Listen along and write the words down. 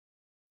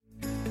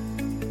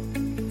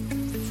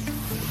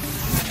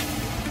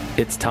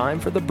It's time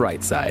for The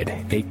Bright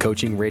Side, a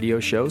coaching radio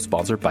show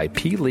sponsored by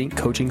P-Link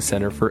Coaching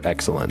Center for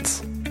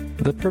Excellence.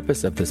 The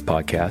purpose of this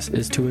podcast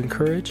is to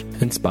encourage,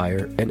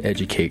 inspire, and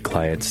educate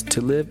clients to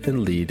live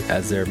and lead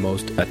as their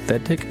most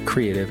authentic,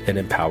 creative, and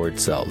empowered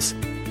selves.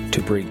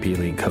 To bring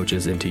P-Link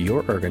coaches into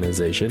your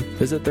organization,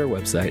 visit their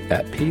website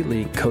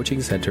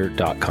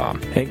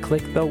atplinkcoachingcenter.com and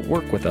click the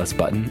Work With Us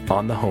button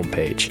on the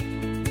homepage.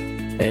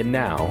 And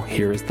now,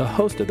 here is the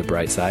host of The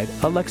Bright Side,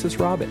 Alexis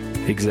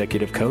Robin,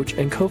 executive coach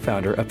and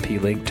co-founder of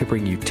P-Link, to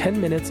bring you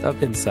 10 minutes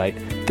of insight,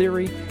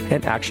 theory,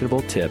 and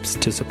actionable tips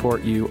to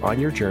support you on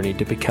your journey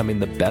to becoming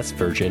the best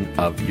version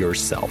of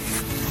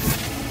yourself.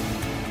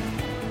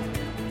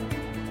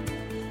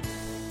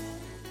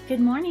 Good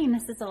morning,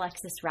 this is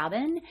Alexis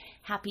Robin.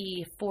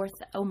 Happy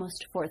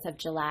almost 4th of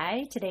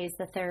July. Today's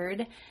the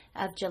 3rd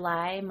of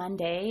July,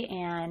 Monday,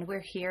 and we're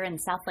here in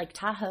South Lake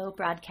Tahoe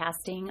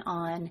broadcasting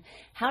on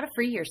how to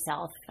free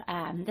yourself.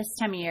 This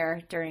time of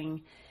year,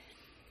 during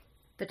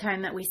the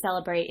time that we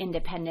celebrate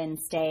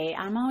Independence Day,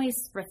 I'm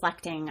always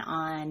reflecting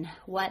on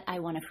what I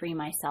want to free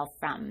myself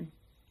from.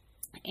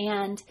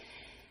 And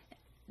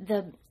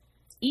the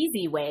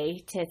easy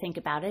way to think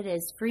about it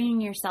is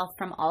freeing yourself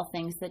from all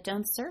things that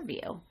don't serve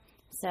you.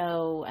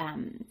 So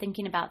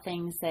thinking about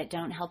things that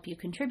don't help you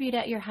contribute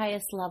at your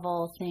highest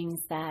level, things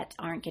that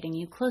aren't getting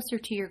you closer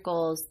to your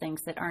goals,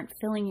 things that aren't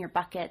filling your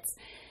buckets,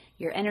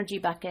 your energy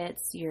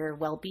buckets, your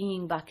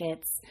well-being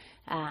buckets,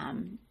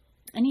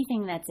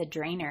 anything that's a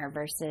drainer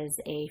versus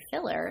a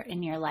filler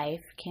in your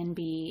life can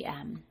be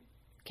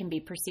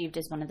perceived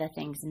as one of the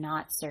things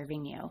not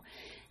serving you.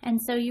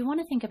 And so you want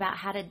to think about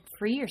how to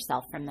free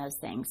yourself from those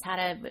things, how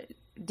to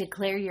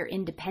declare your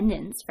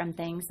independence from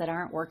things that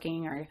aren't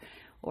working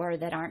or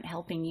that aren't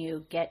helping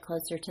you get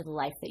closer to the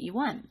life that you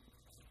want.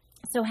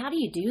 So how do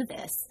you do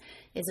this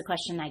is a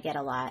question I get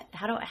a lot.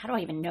 How do I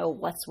even know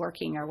what's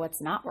working or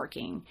what's not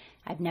working?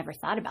 I've never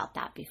thought about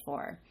that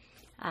before.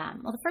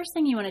 Well, the first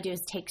thing you want to do is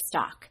take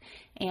stock.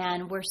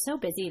 And we're so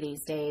busy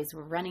these days.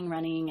 We're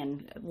running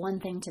and one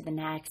thing to the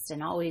next,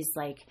 and always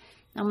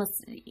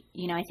almost,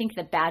 I think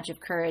the badge of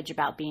courage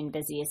about being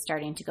busy is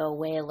starting to go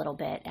away a little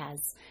bit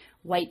as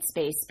white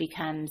space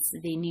becomes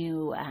the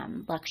new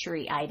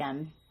luxury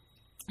item,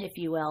 if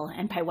you will.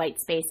 And by white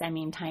space, I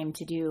mean time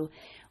to do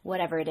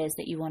whatever it is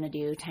that you want to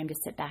do, time to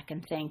sit back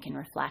and think and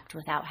reflect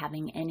without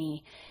having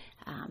any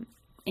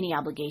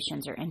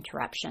obligations or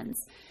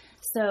interruptions.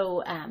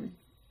 So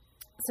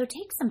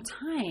take some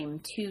time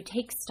to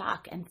take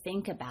stock and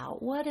think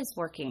about what is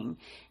working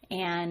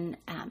and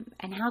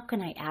how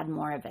can I add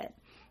more of it?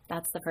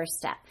 That's the first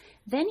step.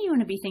 Then you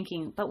want to be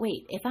thinking, but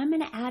wait, if I'm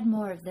going to add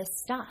more of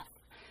this stuff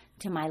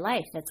to my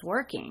life that's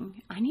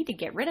working, I need to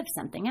get rid of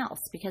something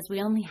else because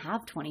we only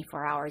have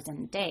 24 hours in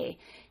a day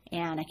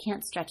and I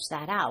can't stretch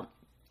that out.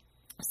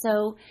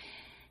 So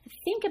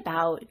think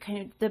about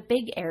kind of the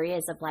big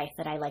areas of life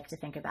that I like to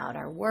think about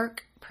are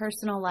work,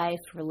 personal life,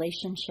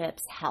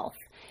 relationships, health,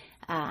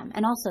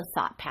 and also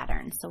thought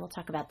patterns. So we'll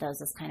talk about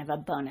those as kind of a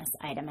bonus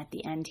item at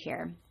the end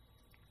here.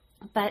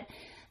 But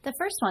the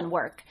first one,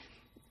 work.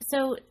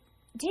 So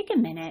take a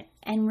minute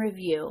and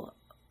review,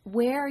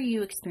 where are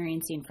you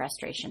experiencing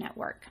frustration at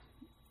work?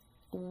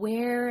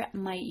 Where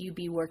might you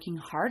be working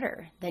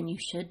harder than you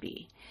should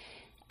be?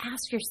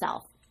 Ask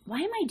yourself,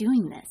 why am I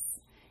doing this?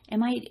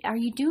 Are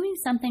you doing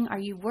something? Are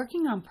you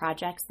working on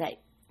projects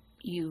that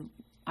you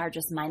are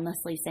just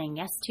mindlessly saying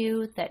yes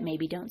to that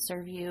maybe don't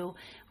serve you?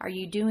 Are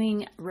you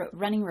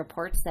running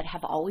reports that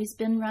have always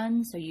been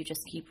run, so you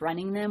just keep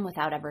running them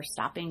without ever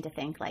stopping to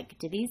think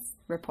do these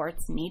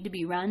reports need to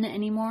be run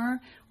anymore?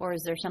 Or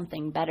is there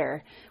something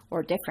better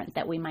or different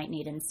that we might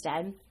need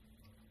instead?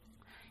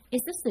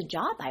 Is this the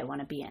job I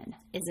want to be in?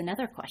 Is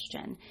another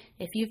question.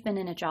 If you've been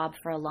in a job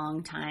for a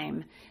long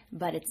time,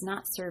 but it's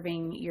not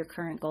serving your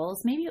current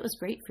goals, maybe it was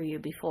great for you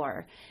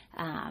before.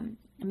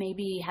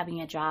 Maybe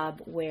having a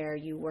job where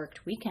you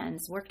worked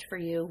weekends worked for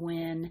you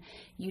when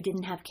you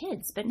didn't have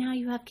kids, but now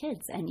you have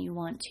kids and you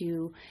want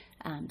to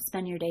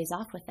spend your days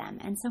off with them.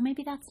 And so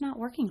maybe that's not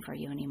working for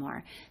you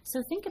anymore.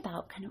 So think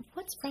about kind of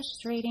what's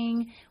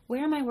frustrating,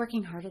 where am I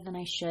working harder than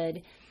I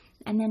should,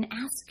 and then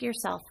ask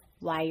yourself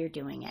why you're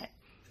doing it.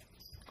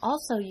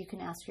 Also, you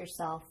can ask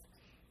yourself,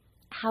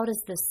 how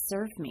does this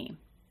serve me?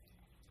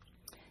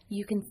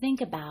 You can think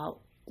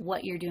about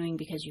what you're doing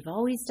because you've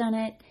always done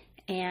it,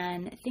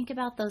 and think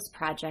about those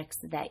projects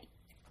that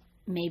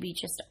maybe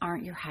just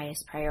aren't your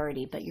highest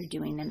priority, but you're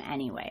doing them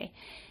anyway.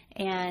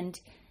 And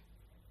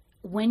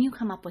when you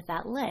come up with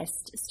that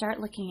list, start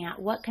looking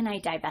at what can I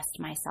divest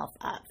myself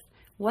of?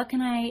 What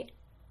can I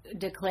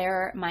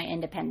declare my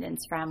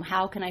independence from?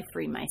 How can I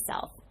free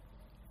myself?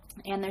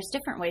 And there's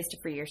different ways to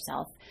free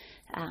yourself.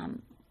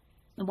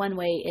 One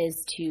way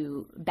is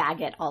to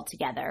bag it all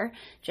together,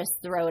 just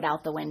throw it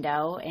out the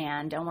window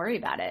and don't worry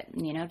about it.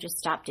 Just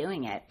stop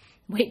doing it.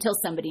 Wait till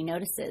somebody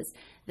notices.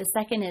 The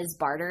second is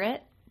barter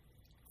it.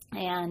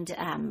 And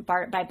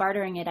by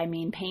bartering it, I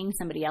mean paying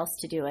somebody else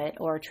to do it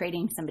or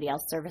trading somebody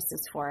else's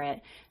services for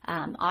it.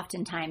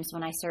 Oftentimes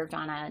when I served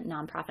on a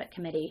nonprofit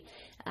committee,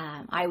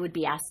 I would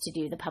be asked to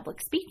do the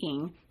public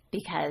speaking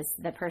because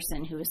the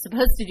person who was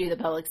supposed to do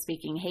the public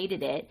speaking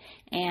hated it.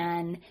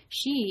 And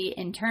she,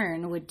 in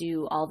turn, would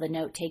do all the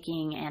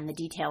note-taking and the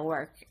detail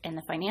work and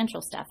the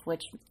financial stuff,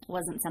 which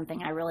wasn't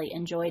something I really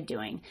enjoyed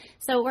doing.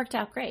 So it worked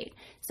out great.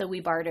 So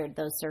we bartered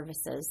those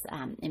services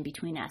in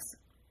between us.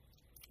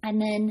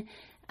 And then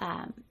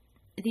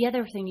the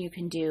other thing you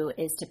can do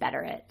is to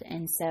better it.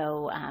 And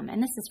so,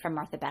 and this is from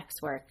Martha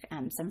Beck's work,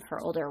 some of her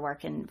older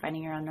work in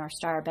Finding Your Own North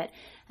Star, but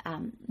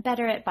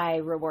better it by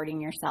rewarding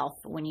yourself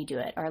when you do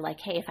it. Or like,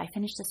 hey, if I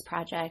finish this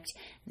project,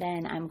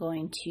 then I'm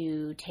going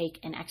to take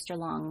an extra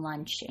long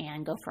lunch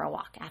and go for a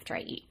walk after I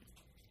eat.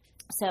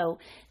 So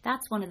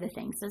that's one of the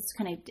things. That's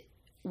kind of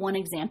one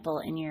example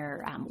in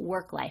your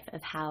work life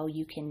of how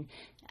you can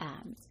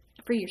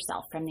free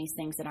yourself from these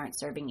things that aren't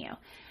serving you.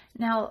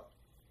 Now,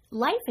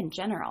 life in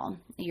general,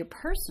 your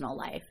personal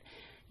life,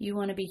 you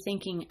want to be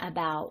thinking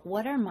about,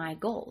 what are my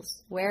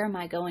goals? Where am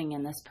I going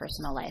in this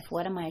personal life?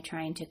 What am I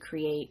trying to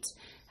create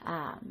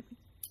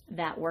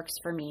that works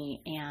for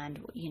me? And,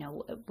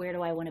 where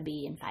do I want to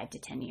be in 5 to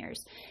 10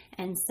 years?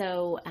 And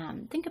so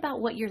think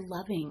about what you're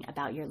loving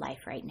about your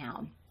life right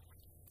now.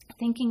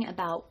 Thinking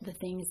about the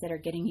things that are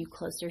getting you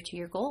closer to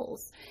your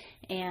goals.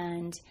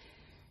 And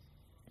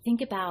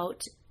think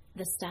about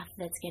the stuff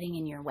that's getting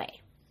in your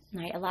way.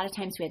 Right? A lot of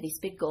times we have these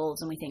big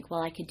goals and we think,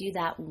 well, I could do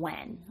that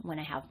when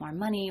I have more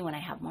money, when I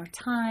have more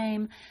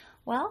time.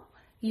 Well,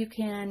 you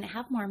can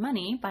have more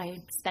money by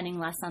spending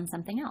less on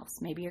something else.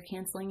 Maybe you're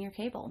canceling your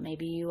cable.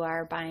 Maybe you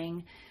are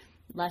buying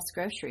less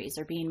groceries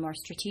or being more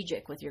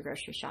strategic with your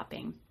grocery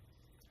shopping.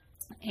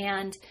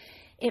 And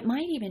it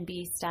might even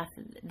be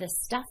the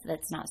stuff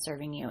that's not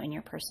serving you in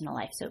your personal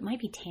life. So it might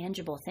be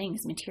tangible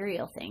things,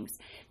 material things.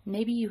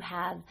 Maybe you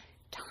have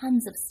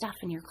tons of stuff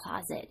in your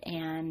closet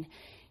and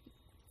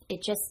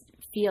it just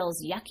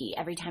feels yucky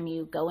every time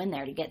you go in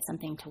there to get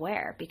something to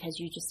wear because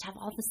you just have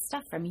all this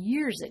stuff from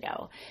years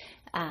ago.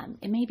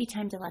 It may be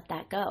time to let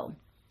that go.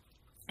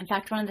 In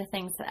fact, one of the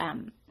things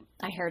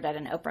I heard at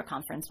an Oprah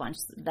conference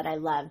once that I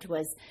loved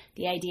was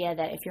the idea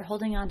that if you're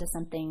holding on to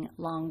something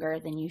longer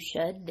than you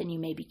should, then you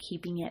may be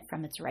keeping it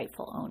from its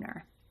rightful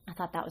owner. I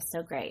thought that was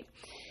so great.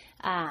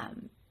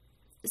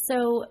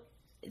 So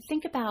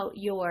think about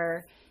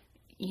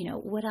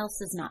what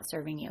else is not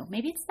serving you?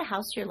 Maybe it's the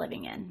house you're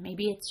living in.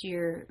 Maybe it's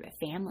your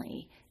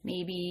family.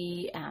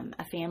 Maybe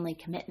a family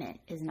commitment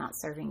is not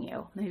serving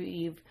you. Maybe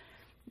you've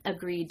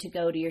agreed to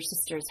go to your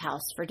sister's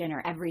house for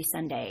dinner every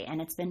Sunday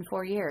and it's been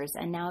 4 years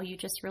and now you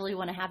just really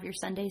want to have your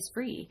Sundays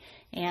free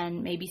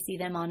and maybe see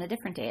them on a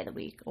different day of the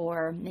week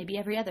or maybe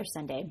every other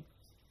Sunday.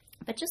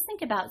 But just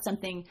think about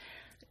something.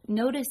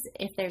 Notice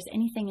if there's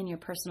anything in your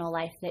personal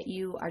life that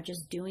you are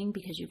just doing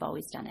because you've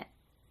always done it.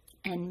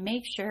 And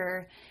make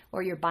sure,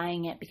 or you're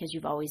buying it because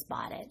you've always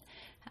bought it.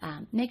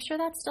 Make sure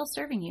that's still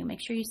serving you.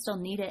 Make sure you still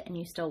need it and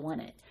you still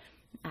want it.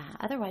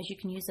 Otherwise, you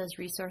can use those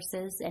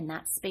resources and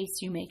that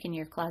space you make in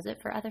your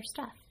closet for other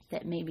stuff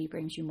that maybe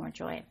brings you more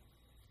joy.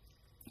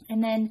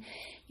 And then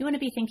you want to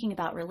be thinking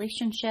about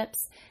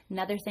relationships.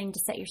 Another thing to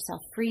set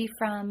yourself free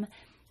from.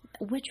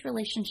 Which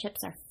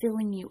relationships are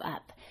filling you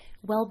up?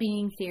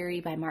 Well-Being Theory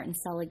by Martin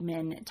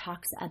Seligman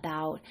talks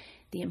about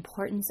the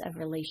importance of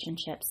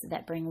relationships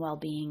that bring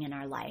well-being in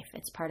our life.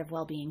 It's part of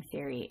Well-Being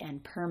Theory,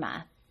 and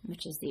PERMA,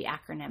 which is the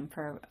acronym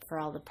for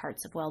all the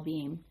parts of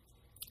well-being.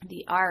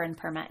 The R in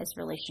PERMA is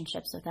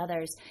relationships with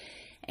others.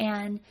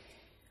 And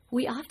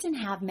we often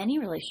have many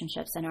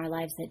relationships in our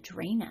lives that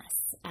drain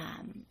us.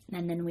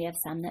 And then we have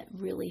some that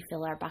really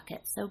fill our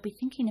buckets. So be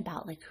thinking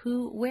about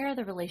where are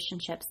the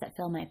relationships that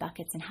fill my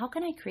buckets and how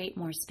can I create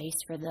more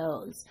space for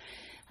those?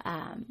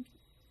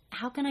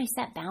 How can I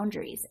set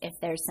boundaries if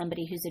there's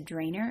somebody who's a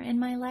drainer in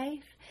my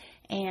life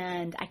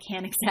and I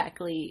can't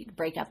exactly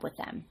break up with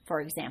them?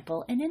 For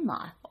example, an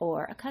in-law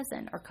or a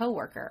cousin or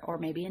coworker or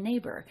maybe a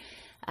neighbor.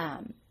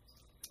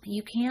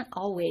 You can't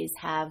always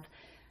have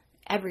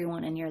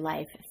everyone in your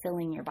life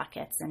filling your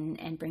buckets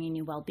and bringing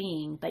you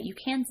well-being, but you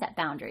can set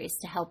boundaries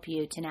to help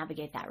you to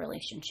navigate that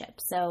relationship.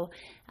 So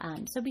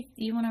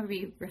you want to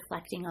be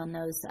reflecting on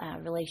those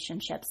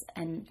relationships.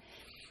 And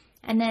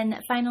then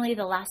finally,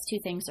 the last two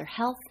things are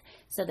health.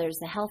 So there's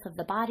the health of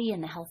the body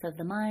and the health of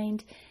the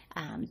mind.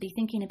 Be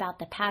thinking about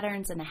the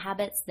patterns and the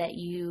habits that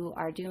you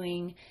are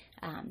doing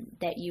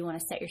that you want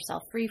to set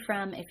yourself free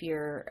from. If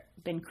you've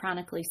been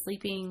chronically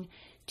sleeping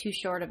too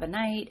short of a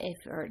night,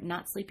 or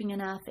not sleeping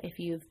enough, if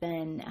you've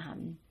been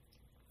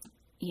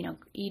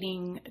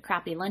eating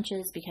crappy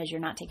lunches because you're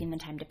not taking the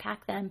time to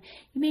pack them,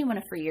 you may want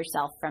to free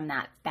yourself from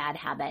that bad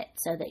habit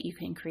so that you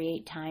can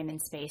create time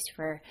and space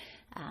for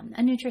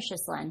a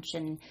nutritious lunch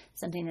and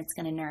something that's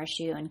going to nourish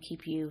you and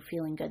keep you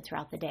feeling good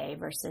throughout the day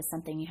versus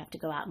something you have to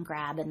go out and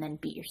grab and then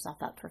beat yourself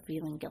up for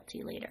feeling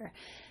guilty later.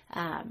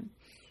 And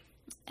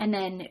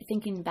then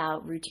thinking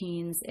about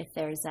routines, if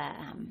there's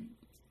an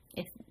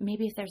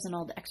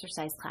old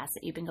exercise class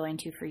that you've been going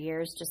to for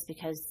years just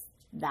because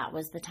that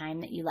was the time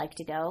that you like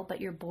to go,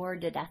 but you're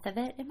bored to death of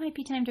it, it might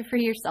be time to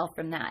free yourself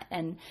from that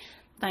and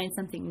find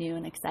something new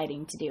and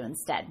exciting to do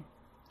instead.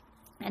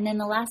 And then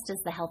the last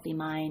is the healthy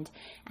mind.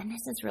 And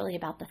this is really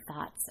about the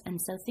thoughts.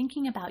 And so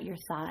thinking about your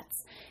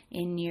thoughts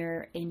in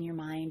your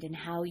mind and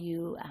how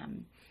you're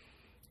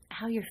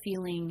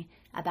feeling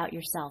about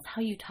yourself,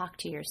 how you talk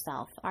to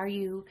yourself. Are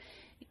you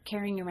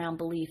carrying around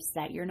beliefs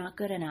that you're not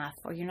good enough,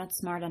 or you're not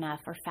smart enough,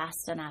 or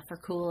fast enough, or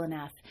cool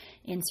enough?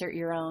 Insert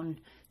your own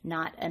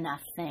not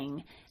enough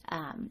thing.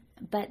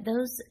 But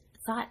those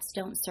thoughts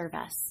don't serve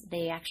us.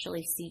 They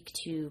actually seek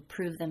to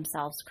prove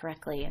themselves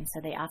correctly, and so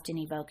they often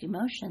evoke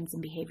emotions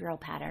and behavioral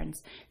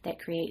patterns that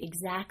create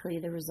exactly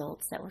the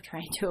results that we're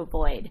trying to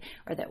avoid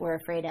or that we're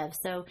afraid of.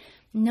 So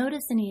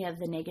notice any of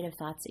the negative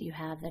thoughts that you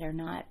have that are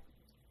not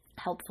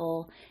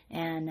helpful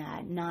and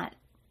not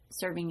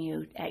serving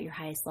you at your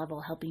highest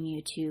level, helping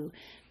you to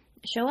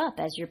show up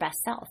as your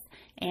best self,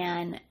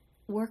 and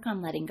work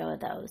on letting go of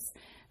those.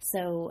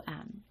 So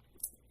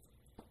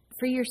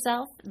free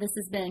yourself. This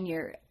has been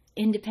your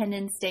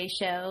Independence Day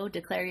show.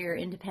 Declare your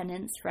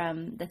independence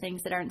from the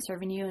things that aren't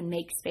serving you and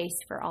make space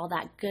for all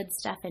that good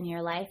stuff in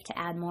your life to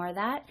add more of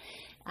that.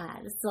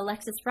 This is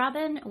Alexis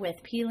Robin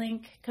with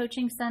P-Link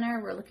Coaching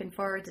Center. We're looking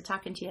forward to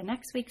talking to you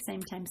next week,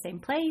 same time, same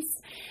place,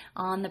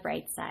 on the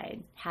bright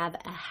side. Have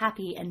a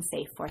happy and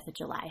safe 4th of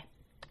July.